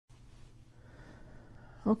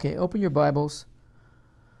Okay, open your Bibles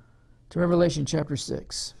to Revelation chapter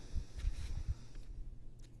 6.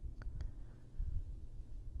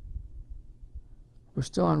 We're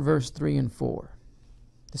still on verse 3 and 4,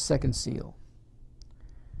 the second seal.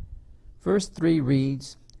 Verse 3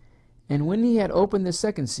 reads, "And when he had opened the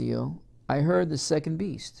second seal, I heard the second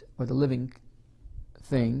beast, or the living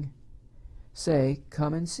thing, say,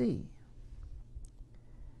 'Come and see.'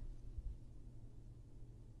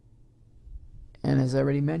 And as I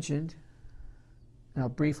already mentioned, and I'll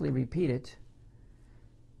briefly repeat it,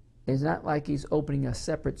 it's not like he's opening a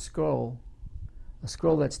separate scroll, a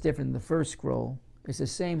scroll that's different than the first scroll. It's the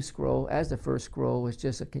same scroll as the first scroll. It's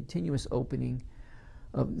just a continuous opening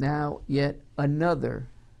of now yet another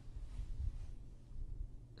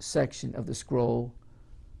section of the scroll,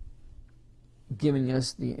 giving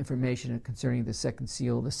us the information concerning the second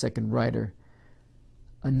seal, the second rider,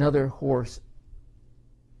 another horse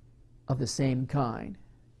of the same kind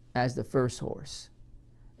as the first horse.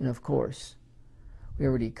 And of course, we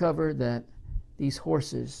already covered that these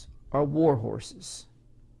horses are war horses.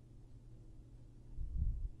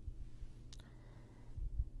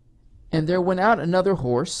 And there went out another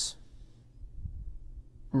horse,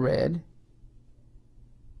 red,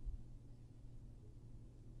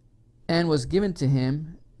 and was given to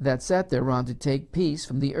him that sat thereon to take peace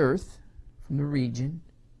from the earth, from the region.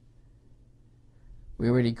 We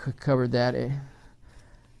already covered that,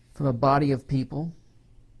 from a body of people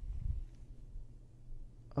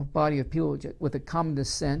with a common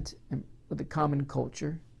descent and with a common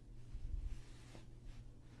culture,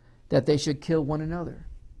 that they should kill one another.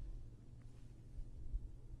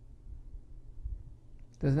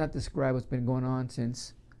 Does not describe what's been going on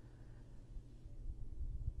since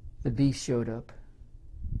the beast showed up,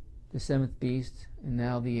 the seventh beast, and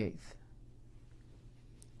now the eighth.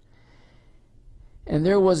 And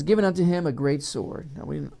there was given unto him a great sword. Now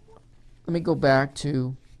let me go back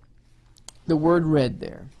to the word red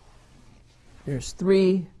there. There's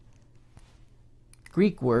 3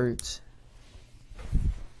 Greek words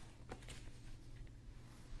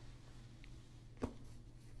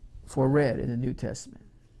for red in the New Testament.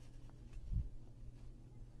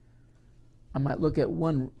 I might look at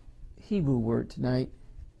one Hebrew word tonight.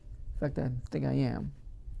 In fact, I think I am.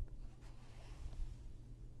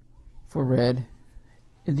 For red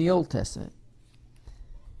in the Old Testament.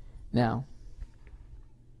 Now,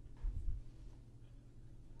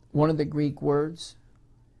 one of the Greek words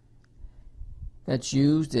that's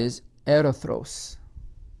used is erythros.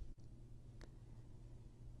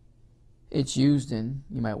 It's used in,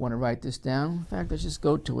 you might want to write this down. In fact, let's just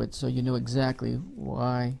go to it so you know exactly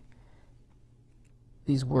why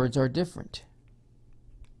these words are different.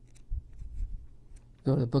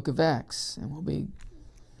 Go to the book of Acts, and we'll be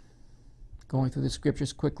going through the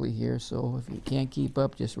scriptures quickly here, so if you can't keep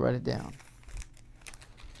up, just write it down.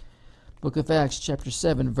 Book of Acts, chapter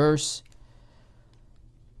 7, verse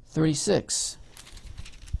 36.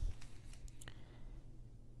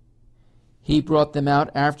 He brought them out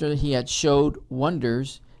after he had showed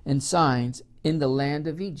wonders and signs in the land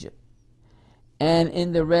of Egypt, and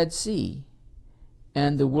in the Red Sea,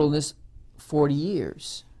 and the wilderness 40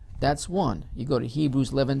 years. That's one. You go to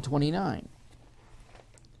Hebrews 11:29.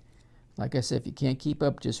 Like I said, if you can't keep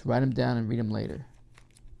up, just write them down and read them later.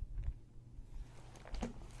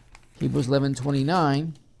 Hebrews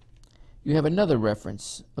 11:29, you have another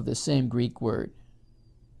reference of the same Greek word.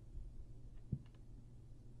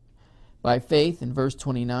 By faith, in verse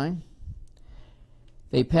 29,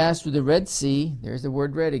 they passed through the Red Sea. There's the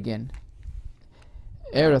word red again.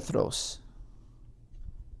 Erythros,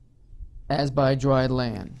 as by dry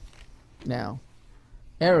land. Now,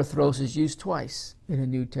 erythros is used twice in the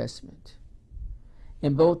New Testament.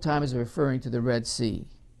 In both times referring to the Red Sea,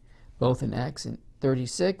 both in Acts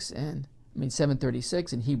 7:36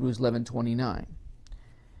 and Hebrews 11:29.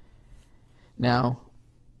 Now,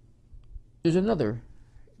 there's another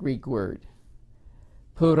Greek word,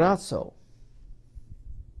 purazzo.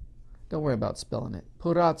 Don't worry about spelling it.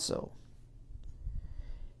 Purazzo.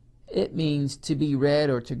 It means to be red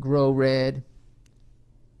or to grow red.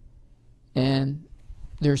 And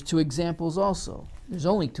there's 2 examples also. There's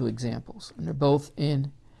only 2 examples, and they're both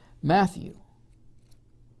in Matthew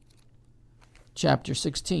chapter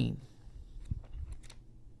 16.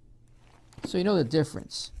 So you know the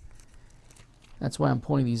difference. That's why I'm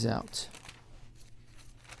pointing these out.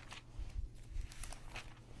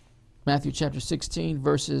 Matthew chapter 16,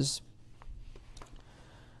 verses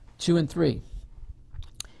 2 and 3.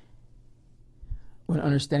 When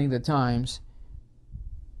understanding the times,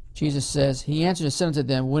 Jesus says, he answered and said unto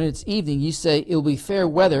them, when it's evening, ye say, it will be fair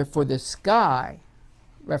weather, for the sky,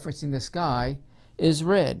 referencing the sky, is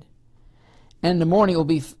red. And in the morning it will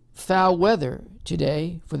be foul weather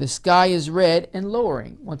today, for the sky is red and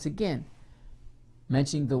lowering. Once again,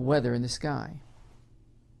 mentioning the weather in the sky.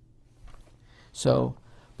 So,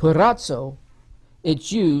 perazzo,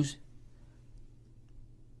 it's used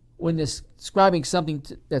when describing something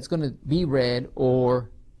that's going to be red or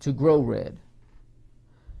to grow red.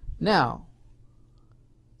 Now,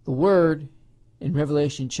 the word in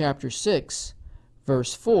Revelation chapter 6,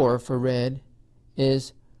 verse 4 for red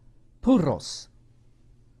is puros.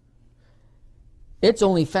 It's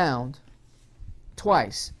only found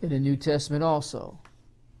twice in the New Testament also.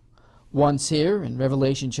 Once here in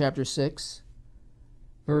Revelation chapter 6,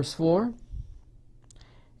 verse 4,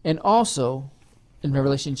 and also in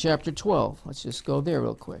Revelation chapter 12. Let's just go there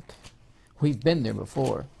real quick. We've been there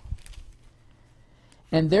before.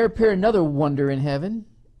 And there appeared another wonder in heaven.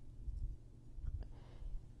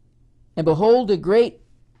 And behold, a great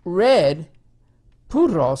red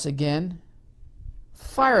puros again,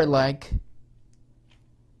 fire-like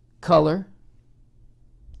color,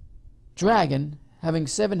 dragon, having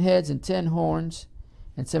 7 heads and 10 horns,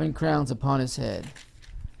 and 7 crowns upon his head,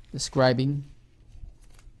 describing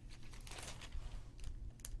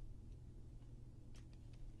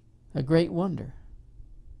a great wonder,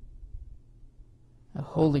 a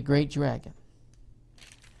holy great dragon.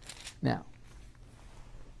 Now,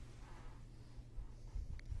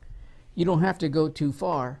 you don't have to go too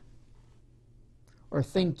far or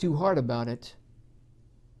think too hard about it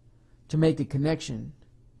to make the connection.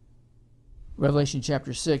 Revelation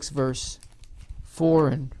chapter 6 verse 4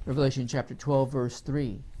 and Revelation chapter 12 verse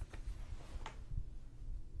 3.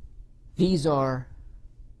 These are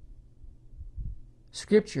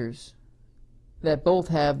scriptures that both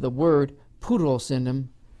have the word puros in them,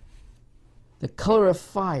 the color of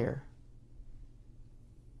fire,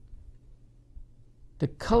 the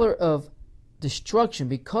color of destruction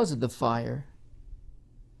because of the fire,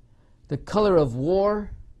 the color of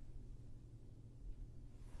war,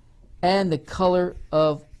 and the color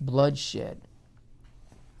of bloodshed.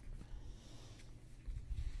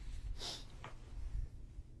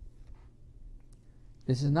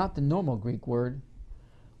 This is not the normal Greek word,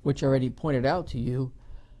 which I already pointed out to you,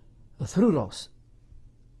 thrudos,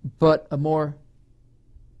 but a more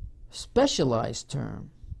specialized term.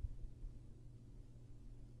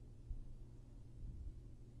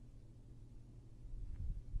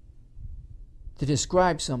 To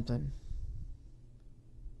describe something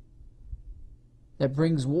that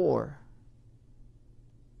brings war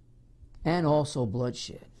and also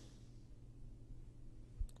bloodshed.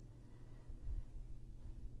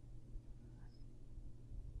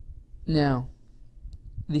 Now,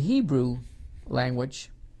 the Hebrew language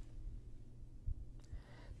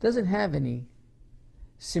doesn't have any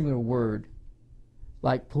similar word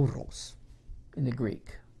like puros in the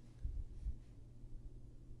Greek.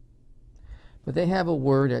 But they have a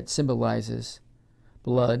word that symbolizes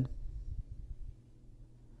blood,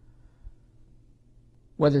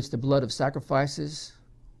 whether it's the blood of sacrifices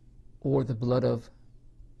or the blood of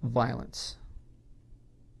violence.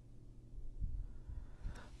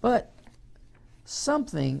 But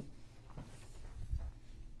something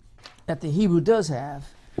that the Hebrew does have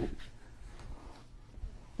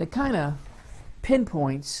that kind of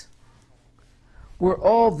pinpoints where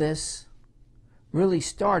all this really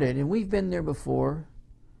started, and we've been there before,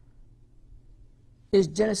 is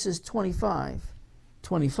Genesis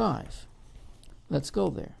 25:25. Let's go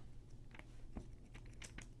there.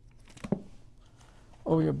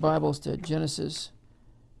 Over your Bibles to Genesis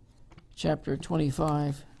chapter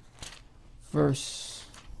 25, verse,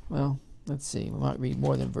 well, let's see, we might read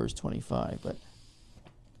more than verse 25, but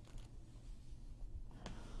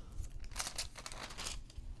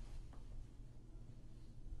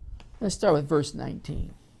let's start with verse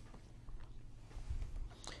 19.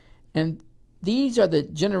 And these are the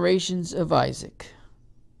generations of Isaac.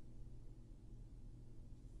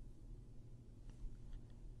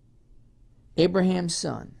 Abraham's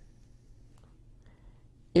son.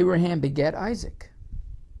 Abraham begat Isaac.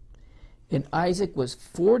 And Isaac was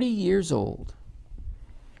 40 years old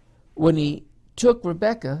when he took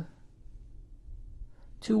Rebekah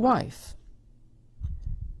to wife,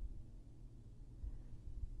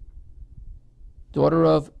 daughter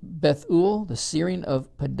of Bethuel, the Syrian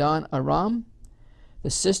of Padan Aram,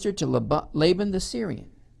 the sister to Laban the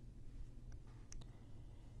Syrian.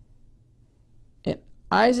 And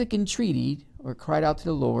Isaac entreated, or cried out to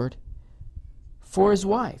the Lord, for his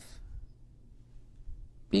wife,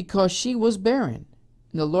 because she was barren.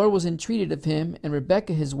 And the Lord was entreated of him, and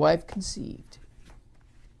Rebekah his wife conceived.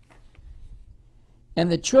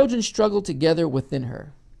 And the children struggled together within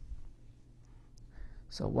her.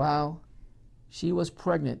 So while she was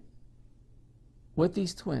pregnant with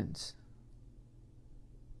these twins,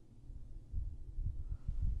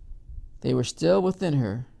 they were still within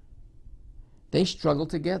her. They struggled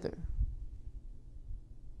together.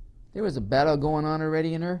 There was a battle going on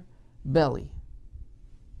already in her belly.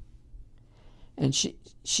 And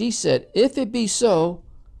she said, "If it be so,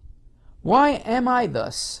 why am I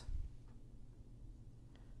thus?"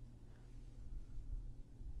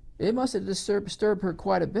 It must have disturbed her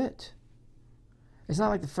quite a bit. It's not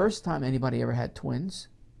like the first time anybody ever had twins.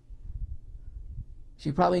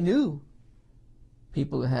 She probably knew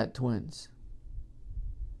people that had twins.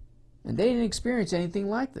 And they didn't experience anything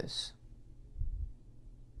like this.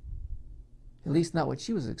 At least not what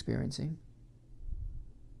she was experiencing.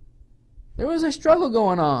 There was a struggle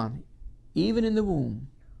going on, even in the womb.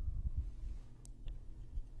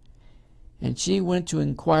 And she went to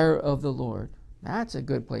inquire of the Lord. That's a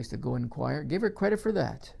good place to go inquire. Give her credit for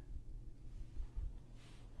that.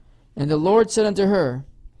 And the Lord said unto her,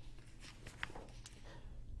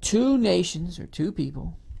 2 nations, or 2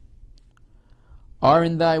 people, are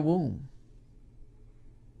in thy womb.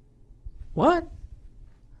 What?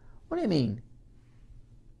 What do you mean?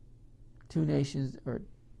 2 nations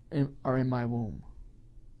are in my womb.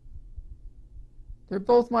 They're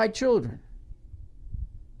both my children.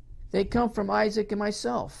 They come from Isaac and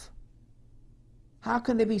myself. How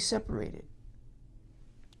can they be separated?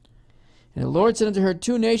 And the Lord said unto her,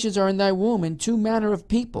 2 nations are in thy womb, and 2 manner of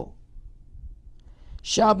people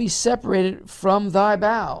shall be separated from thy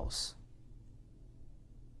bowels.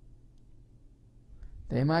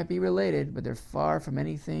 They might be related, but they're far from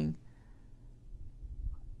anything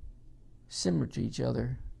similar to each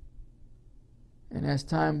other. And as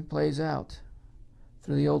time plays out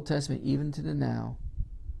through the Old Testament, even to the now,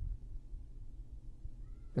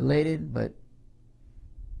 related, but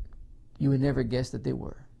you would never guess that they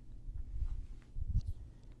were.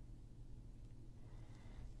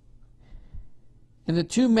 And the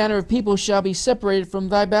 2 manner of people shall be separated from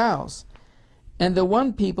thy bowels, and the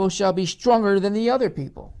one people shall be stronger than the other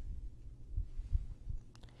people.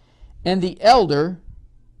 And the elder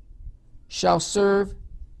shall serve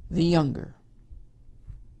the younger.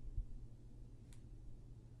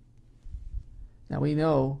 Now we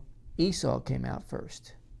know Esau came out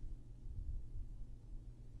first.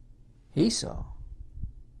 Esau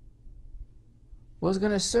was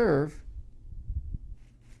going to serve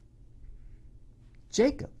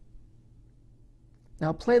Jacob.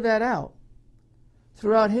 Now play that out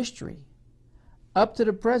throughout history, up to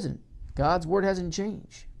the present. God's word hasn't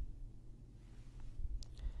changed.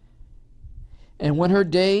 And when her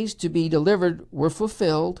days to be delivered were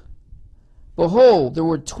fulfilled, behold, there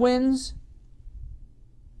were twins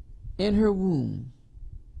in her womb.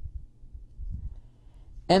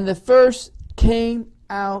 And the first came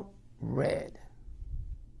out red.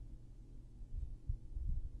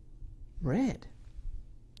 Red.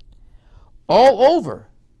 All over.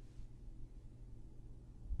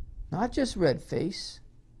 Not just red face.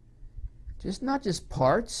 Not just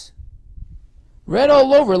parts. Red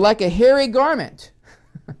all over like a hairy garment.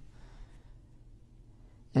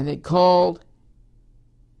 And they called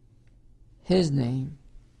his name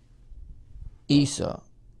Esau.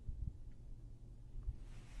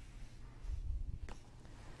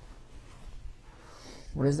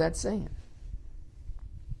 What is that saying?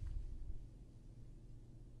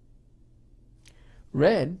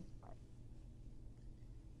 Red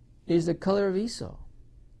is the color of Esau.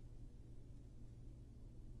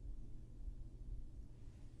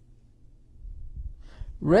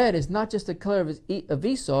 Red is not just the color of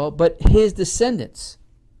Esau, but his descendants.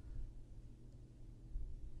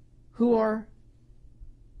 Who are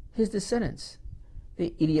his descendants?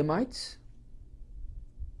 The Edomites.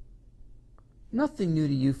 Nothing new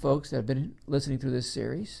to you folks that have been listening through this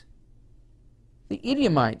series. The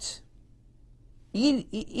Edomites.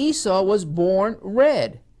 Esau was born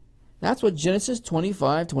red. That's what Genesis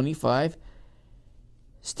 25:25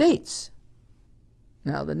 states.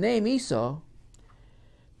 Now the name Esau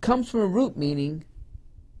comes from a root meaning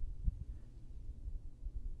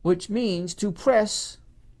which means to press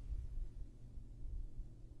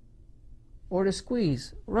or to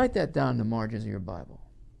squeeze. Write that down in the margins of your Bible.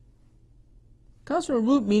 Comes from a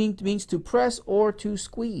root meaning means to press or to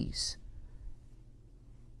squeeze.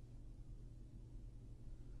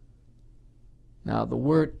 Now the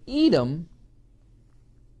word Edom,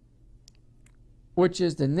 which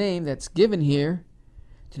is the name that's given here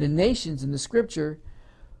to the nations in the scripture,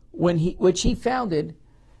 which he founded,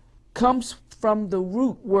 comes from the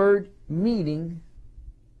root word meaning,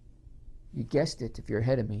 you guessed it if you're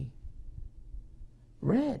ahead of me,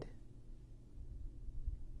 red.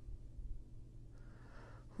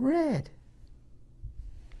 red.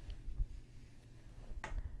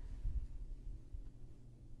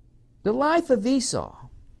 The life of Esau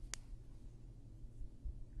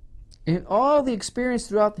and all the experience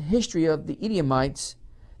throughout the history of the Edomites,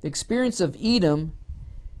 the experience of Edom,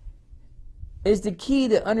 is the key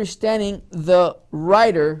to understanding the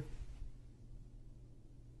rider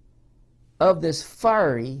of this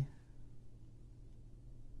fiery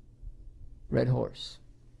red horse.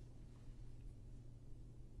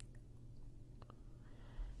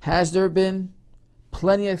 Has there been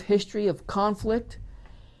plenty of history of conflict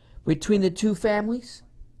between the two families,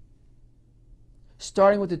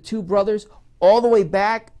 starting with the two brothers all the way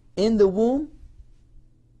back in the womb?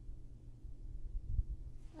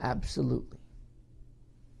 Absolutely.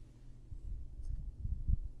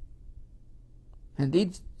 And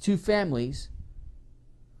these two families,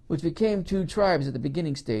 which became two tribes at the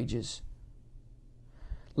beginning stages,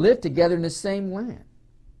 lived together in the same land.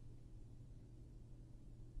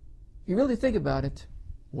 You really think about it,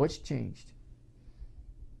 what's changed?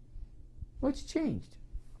 What's changed?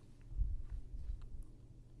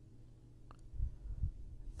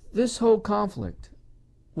 This whole conflict,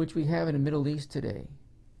 which we have in the Middle East today,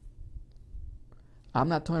 I'm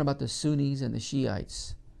not talking about the Sunnis and the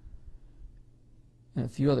Shiites and a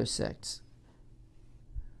few other sects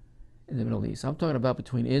in the Middle East. I'm talking about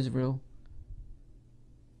between Israel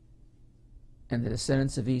and the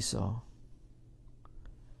descendants of Esau.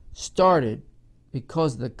 Started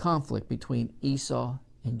because of the conflict between Esau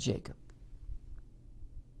and Jacob.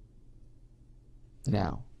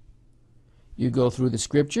 Now, you go through the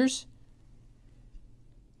scriptures.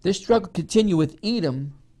 This struggle continued with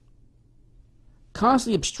Edom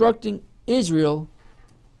constantly obstructing Israel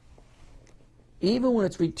even when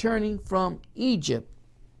it's returning from Egypt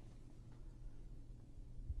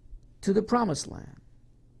to the Promised Land.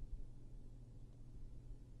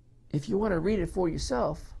 If you want to read it for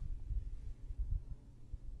yourself,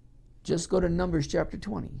 just go to Numbers chapter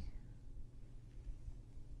 20.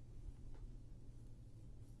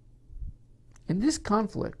 And this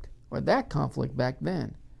conflict, or that conflict back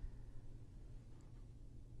then,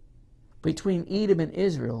 between Edom and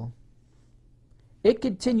Israel, it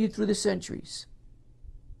continued through the centuries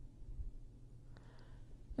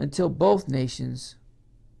until both nations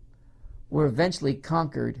were eventually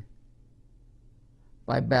conquered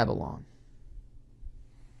by Babylon.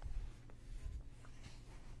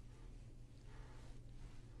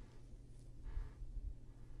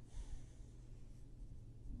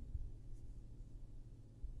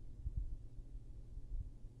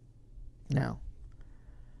 Now,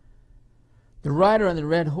 the rider on the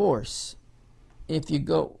red horse, if you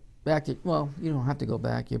go back to, well, you don't have to go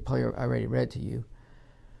back, you probably already read to you,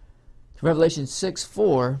 to Revelation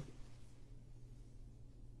 6:4,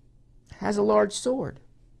 has a large sword.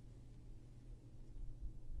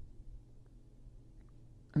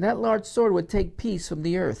 And that large sword would take peace from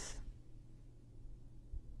the earth.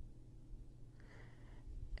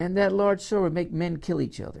 And that large sword would make men kill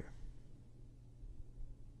each other.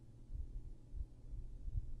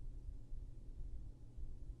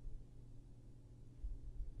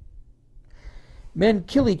 Men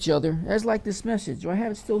kill each other, as like this message. Do I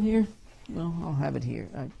have it still here? No, I'll have it here.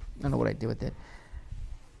 I don't know what I do with it.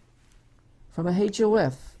 From a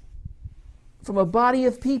HOF, from a body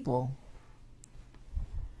of people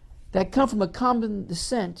that come from a common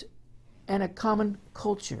descent and a common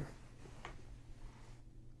culture.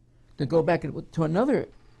 To go back to another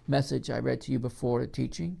message I read to you before the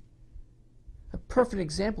teaching, a perfect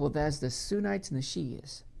example of that is the Sunnites and the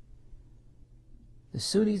Shias. The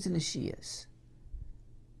Sunnis and the Shias.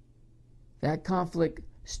 That conflict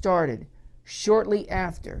started shortly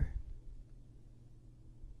after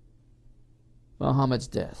Muhammad's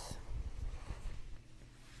death.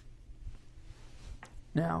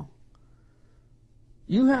 Now,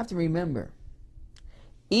 you have to remember,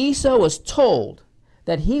 Esau was told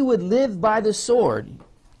that he would live by the sword.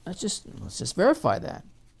 Let's just verify that.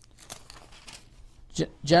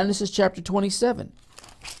 Genesis chapter 27.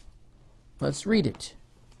 Let's read it.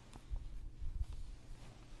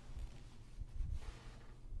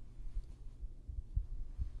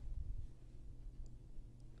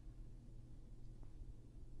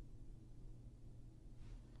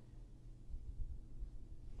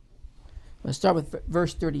 Let's start with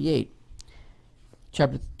verse 38,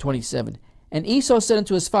 chapter 27. And Esau said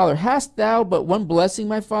unto his father, Hast thou but one blessing,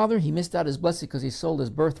 my father? He missed out his blessing because he sold his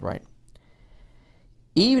birthright.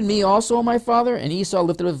 Even me also, my father? And Esau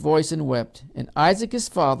lifted up his voice and wept. And Isaac his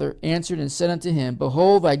father answered and said unto him,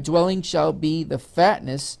 Behold, thy dwelling shall be the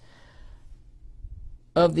fatness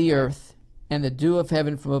of the earth, and the dew of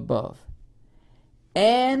heaven from above.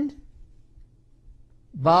 and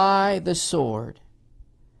by the sword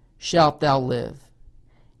shalt thou live,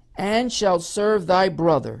 and shalt serve thy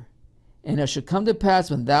brother. And it shall come to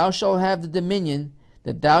pass, when thou shalt have the dominion,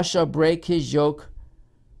 that thou shalt break his yoke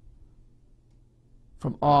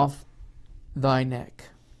from off thy neck.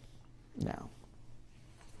 Now,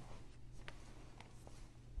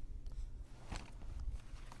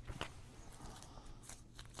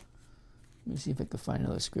 let me see if I can find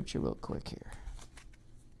another scripture real quick here.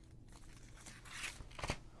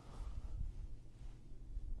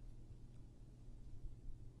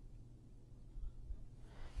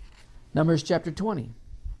 Numbers chapter 20,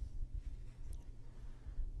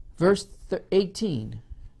 verse 18.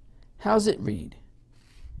 How's it read?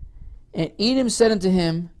 And Edom said unto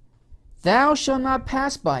him, Thou shalt not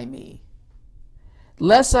pass by me,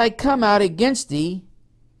 lest I come out against thee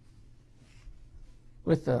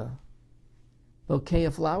with a bouquet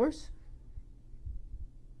of flowers?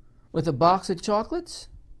 With a box of chocolates?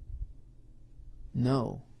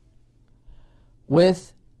 No.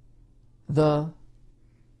 With the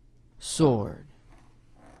sword.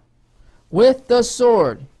 With the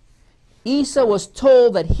sword. Esau was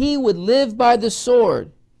told that he would live by the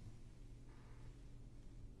sword.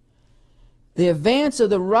 The advance of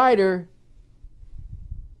the writer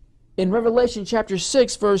in Revelation chapter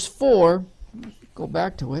 6 verse 4, go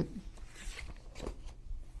back to it.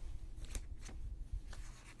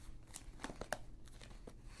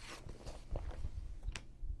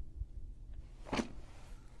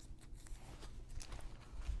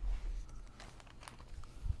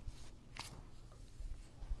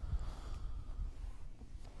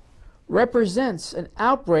 Represents an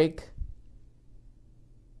outbreak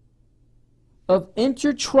of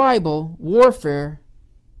intertribal warfare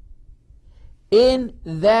in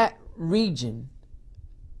that region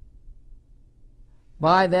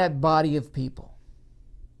by that body of people.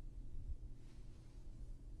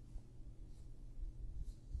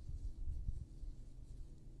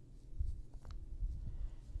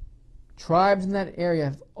 Tribes in that area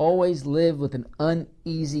have always lived with an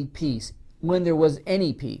uneasy peace, when there was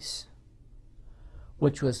any peace,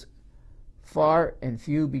 which was far and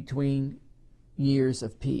few between years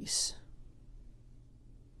of peace.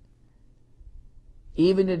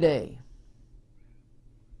 Even today,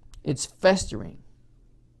 it's festering.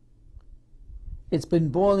 It's been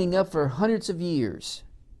boiling up for hundreds of years.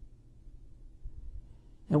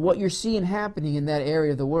 And what you're seeing happening in that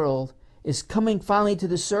area of the world is coming finally to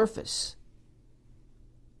the surface.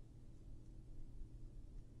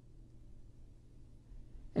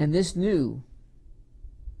 And this new,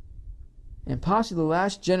 and possibly the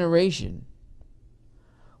last generation,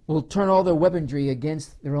 will turn all their weaponry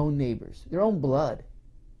against their own neighbors, their own blood,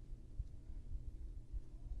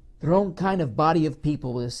 their own kind of body of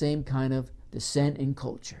people with the same kind of descent and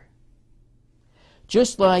culture.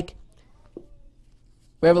 Just like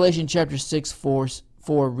Revelation chapter 6,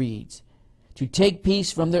 4 reads, to take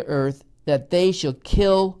peace from the earth, that they shall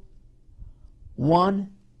kill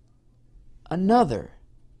one another.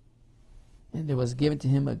 And there was given to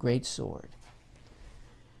him a great sword.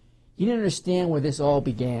 You didn't understand where this all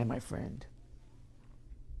began, my friend.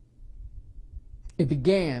 It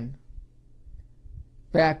began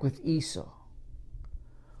back with Esau.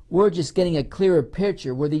 We're just getting a clearer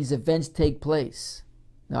picture where these events take place.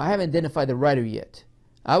 Now, I haven't identified the writer yet.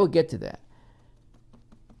 I will get to that.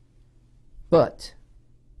 But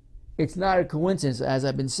it's not a coincidence, as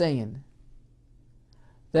I've been saying,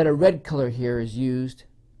 that a red color here is used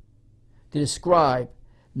to describe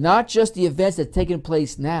not just the events that have taken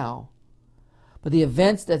place now, but the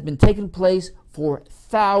events that have been taking place for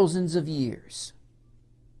thousands of years.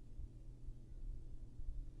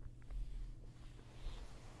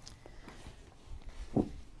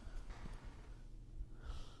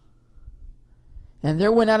 And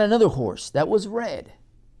there went out another horse that was red,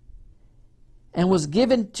 and was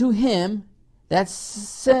given to him that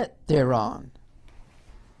sat thereon.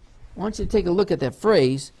 I want you to take a look at that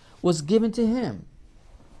phrase, was given to him,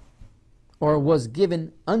 or was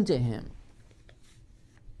given unto him.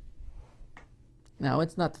 Now,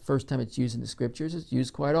 it's not the first time it's used in the scriptures. It's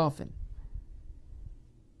used quite often.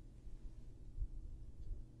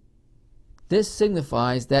 This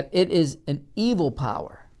signifies that it is an evil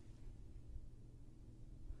power,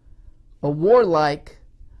 a warlike,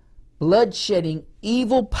 blood-shedding,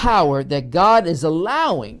 evil power that God is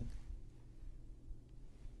allowing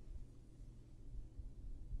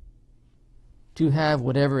to have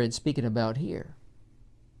whatever it's speaking about here.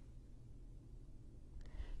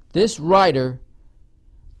 This rider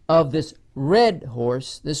of this red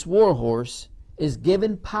horse, this war horse, is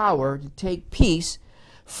given power to take peace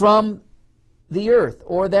from the earth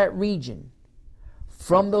or that region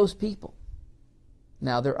from those people.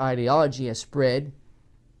 Now their ideology has spread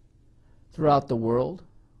throughout the world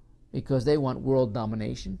because they want world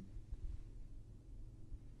domination.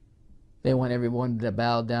 They want everyone to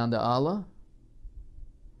bow down to Allah.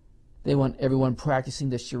 They want everyone practicing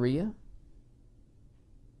the Sharia.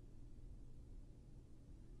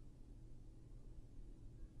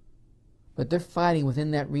 But they're fighting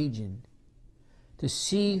within that region to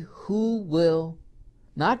see who will,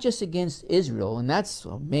 not just against Israel, and that's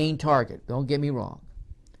a main target, don't get me wrong,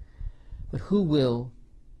 but who will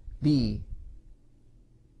be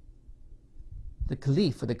the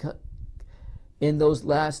caliph in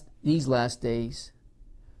these last days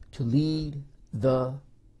to lead the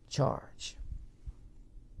charge.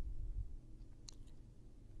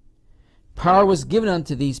 Power was given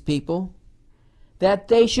unto these people that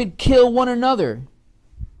they should kill one another.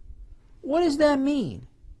 What does that mean?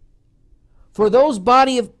 For that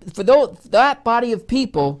body of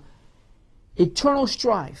people, eternal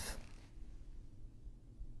strife,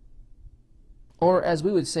 or as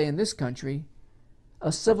we would say in this country,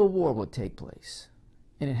 a civil war will take place,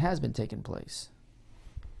 and it has been taking place.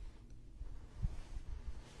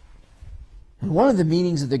 And one of the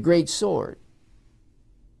meanings of the great sword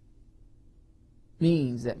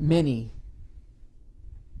means that many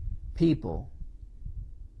people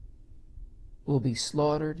will be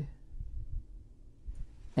slaughtered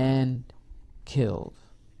and killed.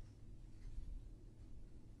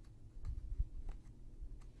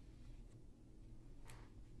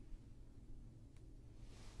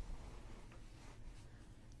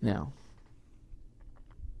 Now,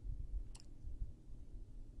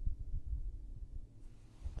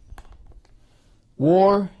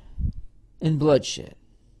 war and bloodshed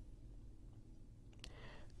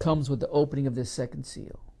comes with the opening of this second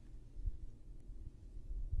seal.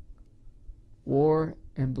 War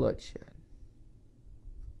and bloodshed.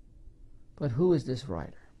 But who is this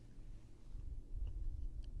writer?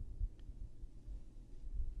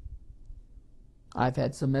 I've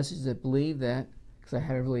had some messages that believe that, because I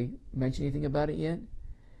haven't really mentioned anything about it yet,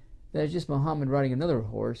 that it's just Muhammad riding another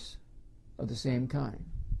horse of the same kind.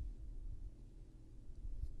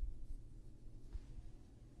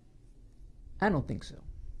 I don't think so.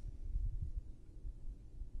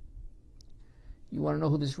 You want to know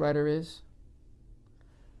who this writer is?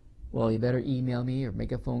 Well, you better email me or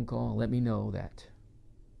make a phone call and let me know that.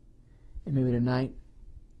 And maybe tonight,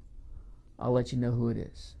 I'll let you know who it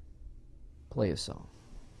is. Play a song.